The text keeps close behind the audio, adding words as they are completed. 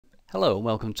Hello and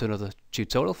welcome to another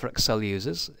tutorial for Excel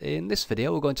users. In this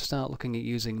video we're going to start looking at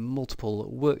using multiple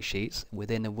worksheets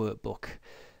within a workbook,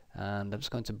 and I'm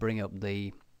just going to bring up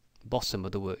the bottom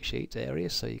of the worksheet area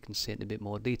so you can see it in a bit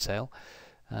more detail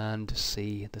and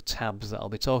see the tabs that I'll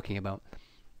be talking about.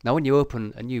 Now when you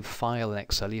open a new file in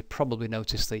Excel, you probably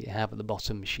notice that you have at the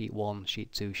bottom sheet 1,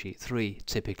 sheet 2, sheet 3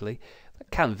 typically. That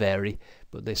can vary,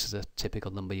 but this is a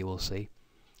typical number you will see.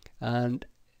 And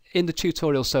in the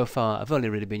tutorial so far, I've only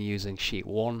really been using sheet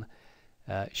 1,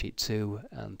 sheet 2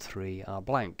 and 3 are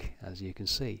blank, as you can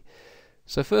see.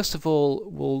 So first of all,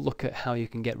 we'll look at how you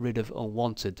can get rid of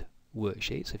unwanted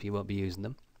worksheets if you won't be using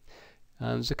them.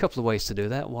 And there's a couple of ways to do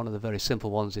that. One of the very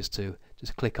simple ones is to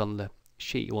just click on the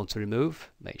sheet you want to remove,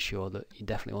 make sure that you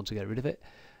definitely want to get rid of it.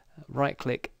 Right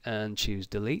click and choose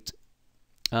delete.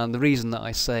 And the reason that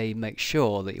I say make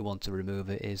sure that you want to remove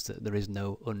it is that there is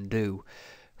no undo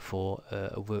for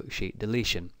a worksheet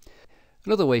deletion.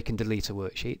 Another way you can delete a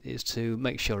worksheet is to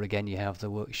make sure again you have the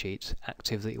worksheet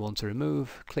active that you want to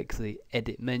remove. Click the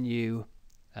edit menu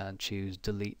and choose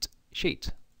delete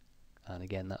sheet, and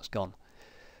again that's gone.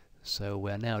 So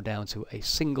we're now down to a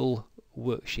single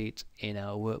worksheet in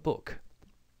our workbook,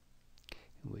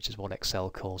 which is what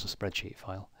Excel calls a spreadsheet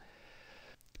file.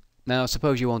 Now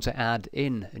suppose you want to add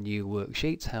in a new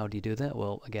worksheet. How do you do that?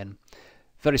 Well, again,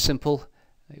 very simple.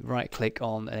 Right click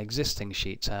on an existing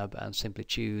sheet tab and simply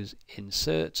choose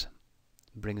insert.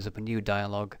 Brings up a new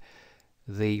dialog.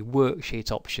 The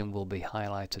worksheet option will be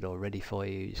highlighted already for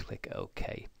you. Just click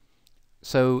OK.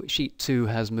 So sheet 2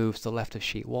 has moved to the left of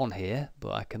sheet 1 here,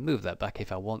 but I can move that back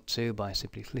if I want to by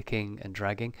simply clicking and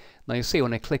dragging. Now you'll see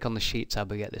when I click on the sheet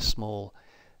tab I get this small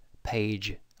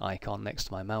page icon next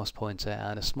to my mouse pointer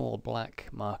and a small black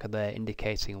marker there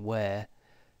indicating where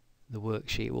the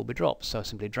worksheet will be dropped. So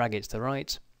simply drag it to the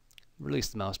right, release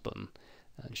the mouse button,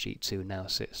 and sheet 2 now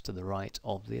sits to the right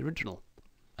of the original.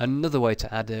 Another way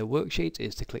to add a worksheet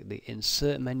is to click the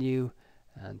insert menu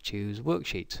and choose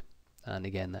worksheet, and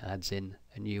again that adds in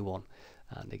a new one.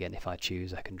 And again, if I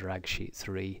choose, I can drag sheet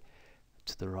 3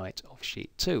 to the right of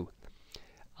sheet 2.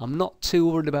 I'm not too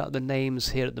worried about the names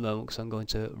here at the moment because I'm going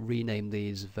to rename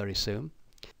these very soon.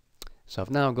 So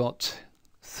I've now got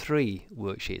 3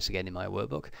 worksheets again in my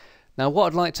workbook. Now what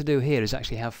I'd like to do here is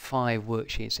actually have 5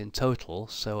 worksheets in total,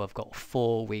 so I've got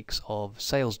 4 weeks of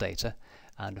sales data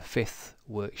and a 5th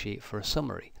worksheet for a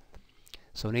summary.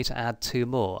 So I need to add 2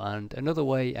 more, and another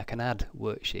way I can add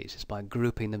worksheets is by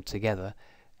grouping them together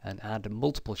and add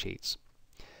multiple sheets.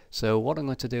 So what I'm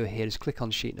going to do here is click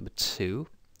on sheet number 2,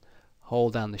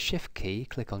 hold down the shift key,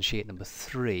 click on sheet number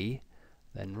 3,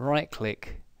 then right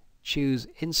click, choose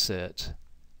insert.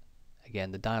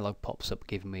 Again, the dialog pops up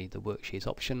giving me the worksheet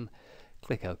option.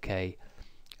 Click OK,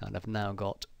 and I've now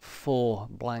got 4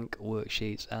 blank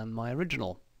worksheets and my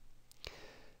original.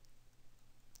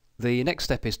 The next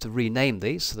step is to rename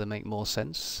these so they make more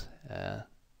sense,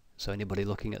 so anybody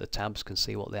looking at the tabs can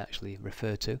see what they actually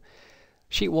refer to.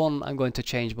 Sheet 1 I'm going to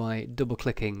change by double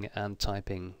clicking and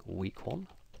typing week 1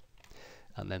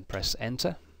 and then press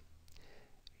enter.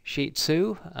 Sheet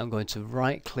 2, I'm going to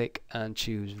right click and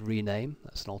choose rename.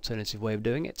 That's an alternative way of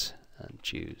doing it, and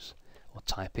choose or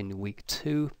type in week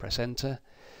 2, press enter.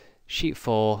 Sheet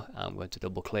 4, I'm going to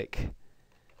double click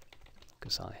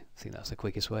because I think that's the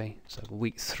quickest way. So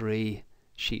week 3,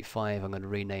 sheet 5 I'm going to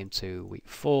rename to week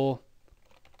 4,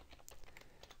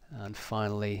 and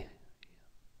finally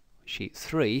sheet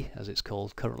 3 as it's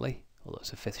called currently, although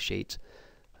it's a 5th sheet,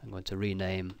 I'm going to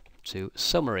rename to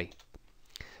summary.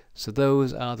 So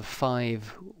those are the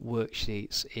 5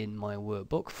 worksheets in my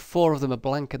workbook. 4 of them are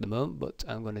blank at the moment, but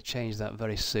I'm going to change that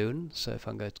very soon. So if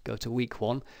I'm going to go to week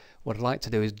 1, what I'd like to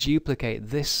do is duplicate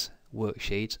this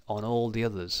worksheet on all the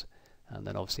others, and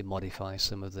then obviously modify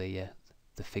some of the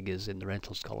figures in the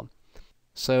rentals column.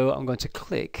 So I'm going to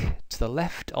click to the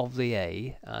left of the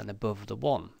A and above the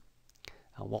 1.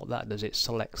 And what that does, it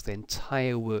selects the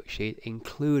entire worksheet,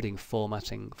 including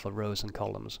formatting for rows and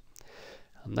columns.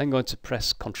 I'm then going to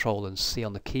press Ctrl and C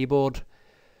on the keyboard,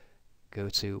 go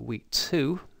to week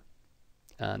 2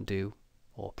 and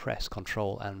press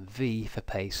Ctrl and V for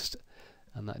paste,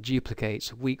 and that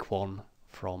duplicates week 1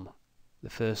 from the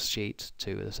first sheet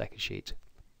to the second sheet.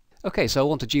 Okay, so I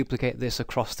want to duplicate this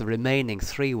across the remaining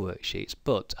 3 worksheets,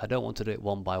 but I don't want to do it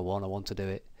one by one, I want to do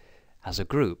it as a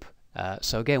group.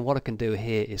 So again, what I can do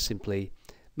here is simply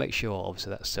make sure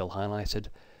obviously that's still highlighted,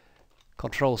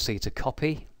 Ctrl C to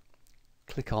copy,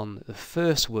 click on the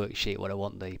first worksheet where I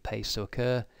want the paste to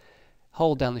occur,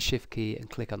 hold down the shift key and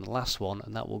click on the last one,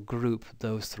 and that will group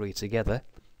those 3 together.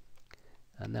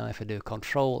 And now if I do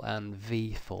Ctrl and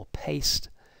V for paste,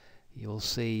 you'll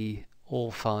see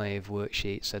all 5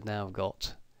 worksheets have now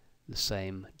got the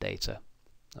same data.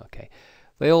 Okay,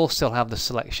 they all still have the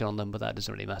selection on them, but that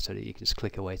doesn't really matter. You can just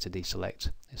click away to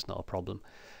deselect. It's not a problem.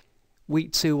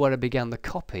 Week 2, where I began the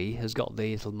copy, has got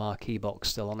the little marquee box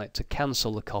still on it. To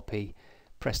cancel the copy,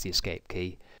 press the escape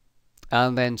key,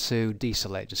 and then to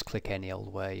deselect, just click any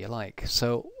old way you like.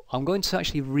 So I'm going to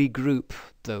actually regroup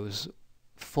those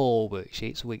 4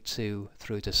 worksheets, week 2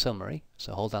 through to summary.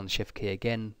 So hold down the shift key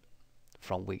again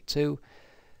from week 2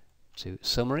 to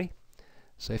summary.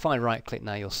 So if I right click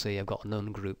now, you'll see I've got an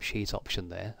ungroup sheet option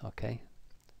there. Okay,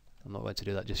 I'm not going to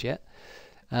do that just yet.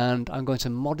 And I'm going to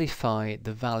modify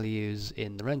the values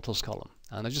in the rentals column,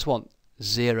 and I just want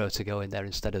 0 to go in there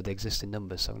instead of the existing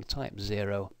numbers. So I'm going to type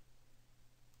 0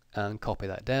 and copy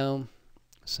that down.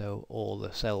 So all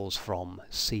the cells from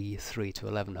C3 to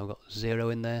 11 have got 0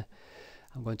 in there.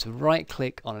 I'm going to right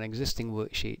click on an existing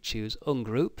worksheet, choose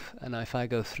ungroup, and if I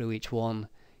go through each one,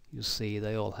 you'll see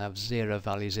they all have 0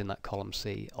 values in that column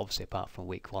C, obviously apart from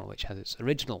week 1, which has its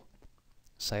original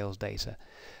sales data.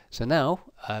 So now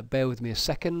bear with me a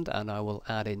second and I will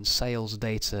add in sales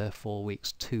data for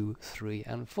weeks 2, 3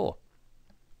 and 4.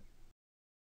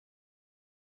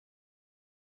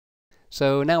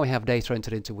 So now we have data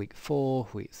entered into week 4,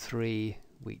 week 3,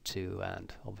 week 2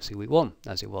 and obviously week 1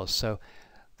 as it was. So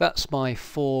that's my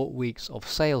 4 weeks of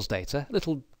sales data. A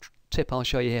little tip I'll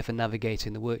show you here for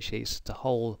navigating the worksheets: to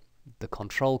hold the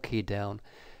control key down,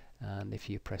 and if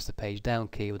you press the page down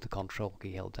key with the control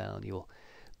key held down, you'll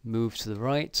move to the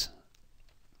right,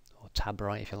 or tab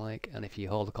right if you like, and if you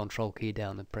hold the control key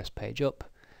down and press page up,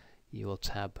 you will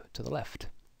tab to the left.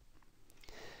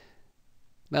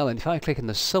 Now then, if I click in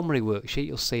the summary worksheet,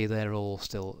 you'll see they're all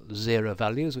still 0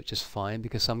 values, which is fine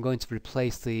because I'm going to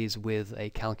replace these with a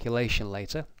calculation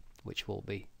later, which will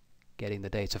be getting the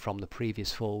data from the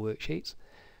previous 4 worksheets.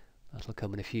 That'll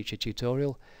come in a future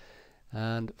tutorial.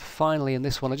 And finally, in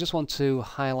this one, I just want to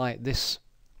highlight this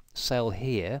cell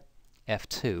here,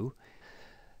 F2.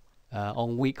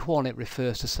 On week 1 it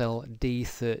refers to cell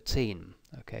D13.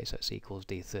 Okay, so it's equals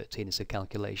D13 is a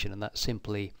calculation, and that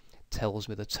simply tells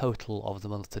me the total of the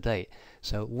month to date.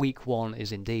 So week 1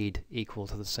 is indeed equal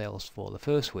to the sales for the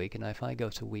first week, and if I go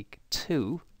to week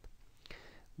 2,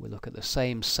 we look at the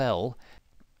same cell.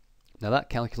 Now that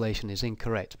calculation is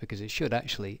incorrect because it should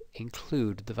actually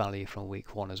include the value from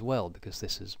week 1 as well, because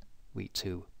this is week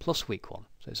 2 plus week 1,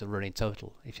 so it's a running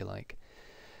total if you like.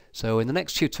 So in the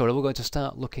next tutorial we're going to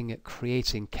start looking at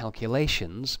creating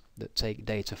calculations that take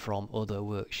data from other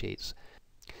worksheets.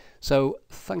 So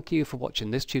thank you for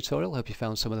watching this tutorial. I hope you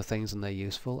found some of the things in there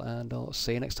useful, and I'll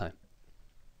see you next time.